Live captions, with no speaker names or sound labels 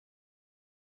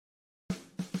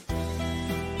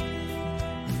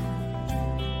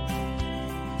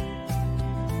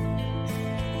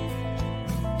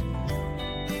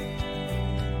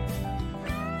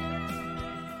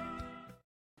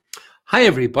Hi,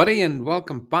 everybody, and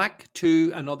welcome back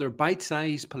to another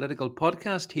bite-sized political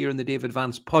podcast here in the David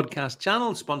Vance podcast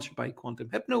channel, sponsored by Quantum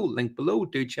Hypno. Link below.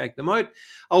 Do check them out.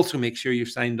 Also, make sure you're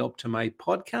signed up to my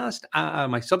podcast,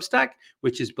 my Substack,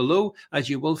 which is below, as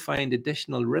you will find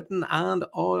additional written and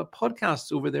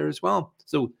podcasts over there as well.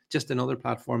 So, just another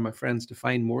platform, my friends, to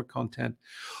find more content.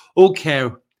 Okay,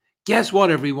 guess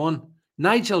what, everyone?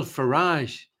 Nigel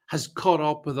Farage has caught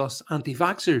up with us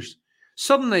anti-vaxxers.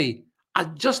 Suddenly,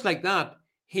 just like that,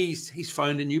 he's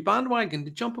found a new bandwagon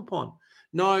to jump upon.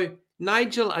 Now,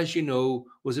 Nigel, as you know,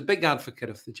 was a big advocate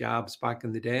of the jabs back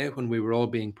in the day when we were all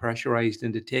being pressurized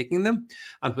into taking them,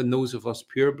 and when those of us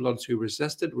purebloods who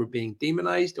resisted were being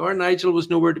demonized, or Nigel was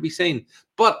nowhere to be seen.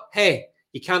 But hey,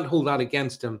 you can't hold that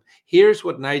against him. Here's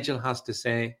what Nigel has to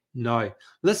say now.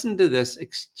 Listen to this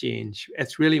exchange.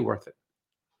 It's really worth it.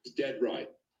 It's dead right.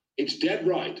 It's dead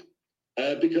right.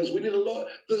 Because we need a lot.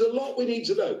 There's a lot we need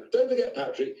to know. Don't forget,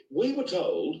 Patrick, we were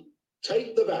told,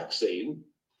 take the vaccine,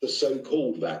 the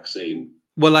so-called vaccine.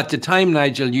 Well, at the time,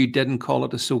 Nigel, you didn't call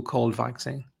it a so-called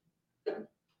vaccine.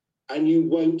 And you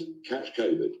won't catch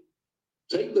COVID.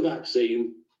 Take the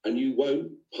vaccine and you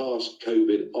won't pass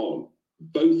COVID on.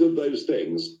 Both of those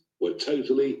things were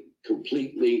totally,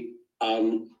 completely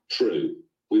untrue.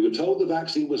 We were told the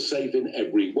vaccine was safe in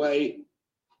every way.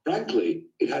 Frankly,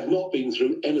 it had not been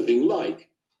through anything like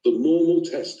the normal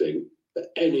testing for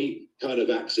any kind of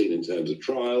vaccine in terms of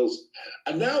trials.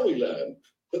 And now we learn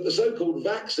that the so-called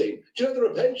vaccine, do you know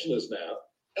there are pensioners now,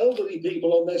 elderly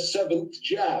people on their 7th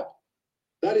jab.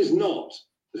 That is not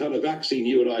the kind of vaccine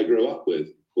you and I grew up with,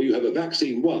 where you have a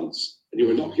vaccine once and you're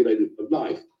inoculated for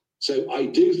life. So I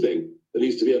do think there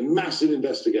needs to be a massive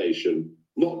investigation,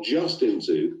 not just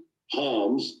into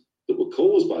harms that were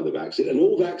caused by the vaccine, and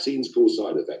all vaccines cause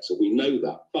side effects, and we know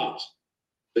that. But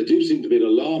there do seem to be an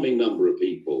alarming number of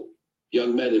people,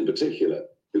 young men in particular,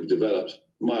 who've developed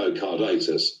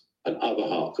myocarditis and other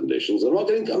heart conditions. I'm not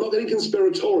getting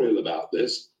conspiratorial about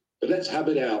this, but let's have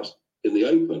it out in the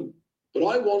open. But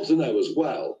I want to know as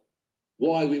well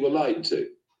why we were lied to.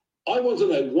 I want to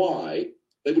know why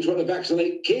they were trying to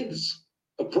vaccinate kids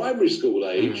of primary school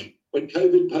age when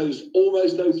COVID posed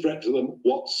almost no threat to them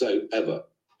whatsoever.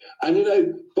 And, you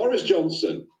know, Boris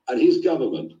Johnson and his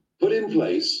government put in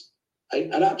place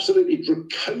an absolutely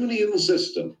draconian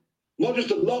system, not just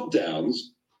of lockdowns,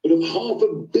 but of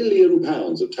 £500 million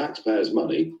of taxpayers'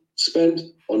 money spent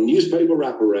on newspaper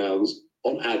wraparounds,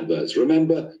 on adverts.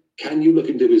 Remember, can you look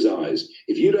into his eyes?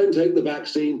 If you don't take the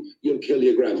vaccine, you'll kill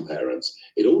your grandparents.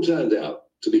 It all turned out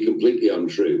to be completely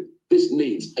untrue. This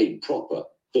needs a proper,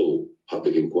 full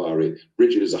public inquiry.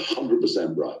 Richard is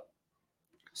 100% right.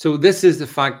 So this is the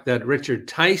fact that Richard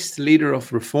Tice, leader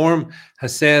of Reform,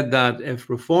 has said that if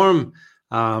Reform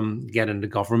get into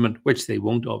government, which they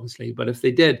won't obviously, but if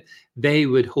they did, they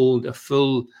would hold a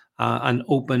full and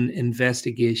open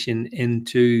investigation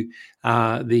into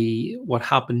what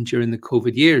happened during the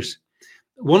COVID years.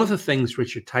 One of the things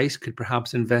Richard Tice could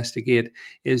perhaps investigate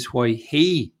is why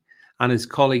he and his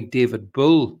colleague David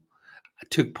Bull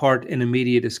took part in a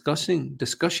media discussion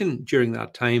during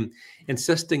that time,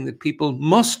 insisting that people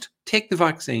must take the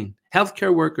vaccine.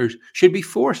 Healthcare workers should be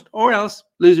forced or else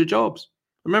lose their jobs.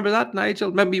 Remember that,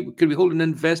 Nigel? Maybe could we hold an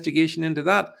investigation into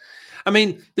that? I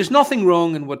mean, there's nothing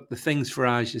wrong in what the things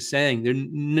Farage is saying.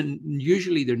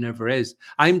 Usually there never is.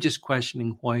 I'm just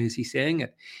questioning why is he saying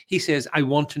it. He says, I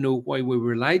want to know why we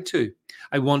were lied to.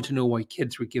 I want to know why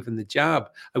kids were given the jab.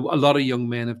 A lot of young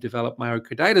men have developed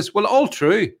myocarditis. Well, all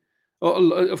true.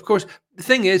 Of course, the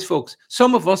thing is, folks,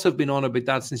 some of us have been on about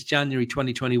that since January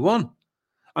 2021.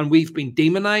 And we've been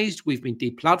demonized, we've been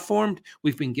deplatformed,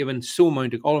 we've been given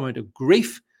all amount of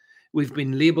grief. We've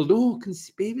been labeled,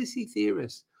 conspiracy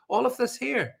theorists, all of this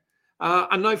here.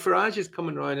 And now Farage is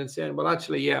coming around and saying, well,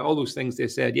 actually, yeah, all those things they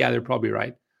said, yeah, they're probably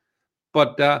right.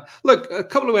 But look, a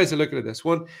couple of ways of looking at this.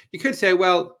 One, you could say,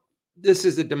 well, this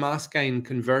is a Damascene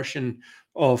conversion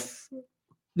of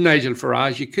Nigel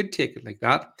Farage. You could take it like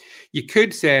that. You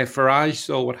could say Farage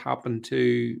saw what happened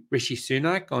to Rishi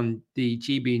Sunak on the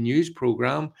GB News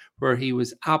programme, where he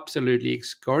was absolutely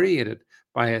excoriated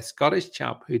by a Scottish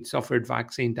chap who'd suffered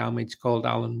vaccine damage called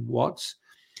Alan Watts.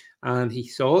 And he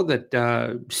saw that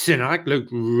Sunak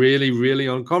looked really, really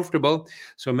uncomfortable.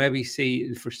 So maybe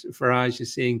Farage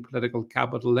is seeing political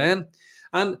capital then.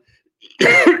 And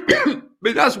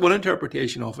but that's one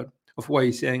interpretation of it, of why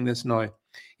he's saying this now.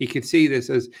 He could see this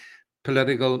as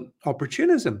political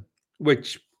opportunism,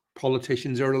 which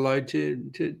politicians are allowed to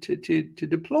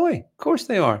deploy. Of course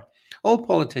they are. All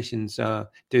politicians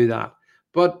do that.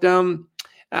 But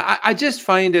I just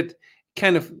find it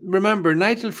kind of remember,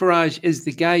 Nigel Farage is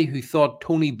the guy who thought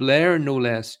Tony Blair, no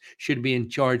less, should be in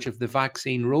charge of the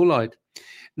vaccine rollout.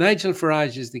 Nigel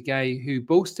Farage is the guy who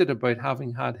boasted about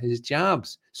having had his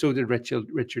jabs. So did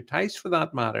Richard Tice, for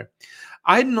that matter.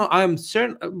 I'm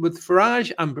certain with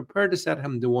Farage, I'm prepared to set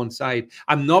him to one side.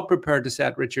 I'm not prepared to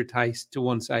set Richard Tice to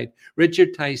one side.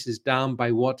 Richard Tice is damned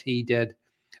by what he did.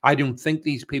 I don't think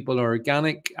these people are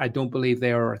organic. I don't believe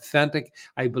they are authentic.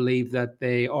 I believe that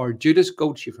they are Judas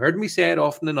goats. You've heard me say it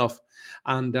often enough.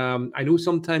 And I know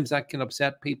sometimes that can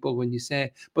upset people when you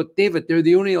say, but David, they're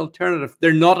the only alternative.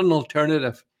 They're not an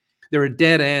alternative. They're a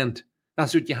dead end.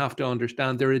 That's what you have to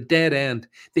understand. They're a dead end.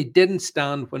 They didn't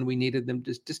stand when we needed them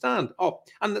to stand up.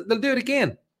 And they'll do it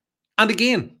again and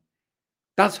again.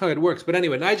 That's how it works. But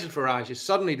anyway, Nigel Farage has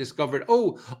suddenly discovered,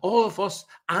 oh, all of us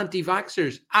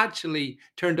anti-vaxxers actually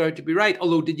turned out to be right.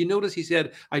 Although, did you notice he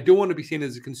said, I don't want to be seen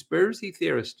as a conspiracy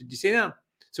theorist? Did you see that?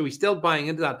 So he's still buying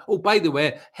into that. Oh, by the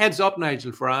way, heads up,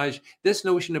 Nigel Farage, this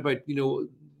notion about,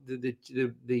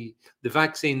 the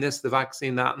vaccine this, the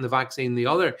vaccine that, and the vaccine the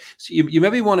other. So you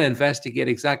maybe want to investigate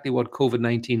exactly what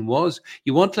COVID-19 was.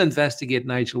 You want to investigate,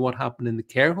 Nigel, what happened in the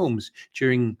care homes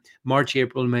during March,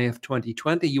 April, May of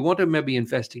 2020. You want to maybe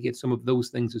investigate some of those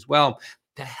things as well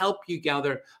to help you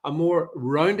gather a more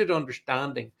rounded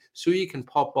understanding so you can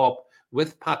pop up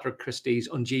with Patrick Christie's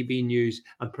on GB News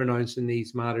and pronouncing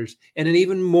these matters in an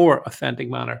even more authentic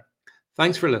manner.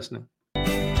 Thanks for listening.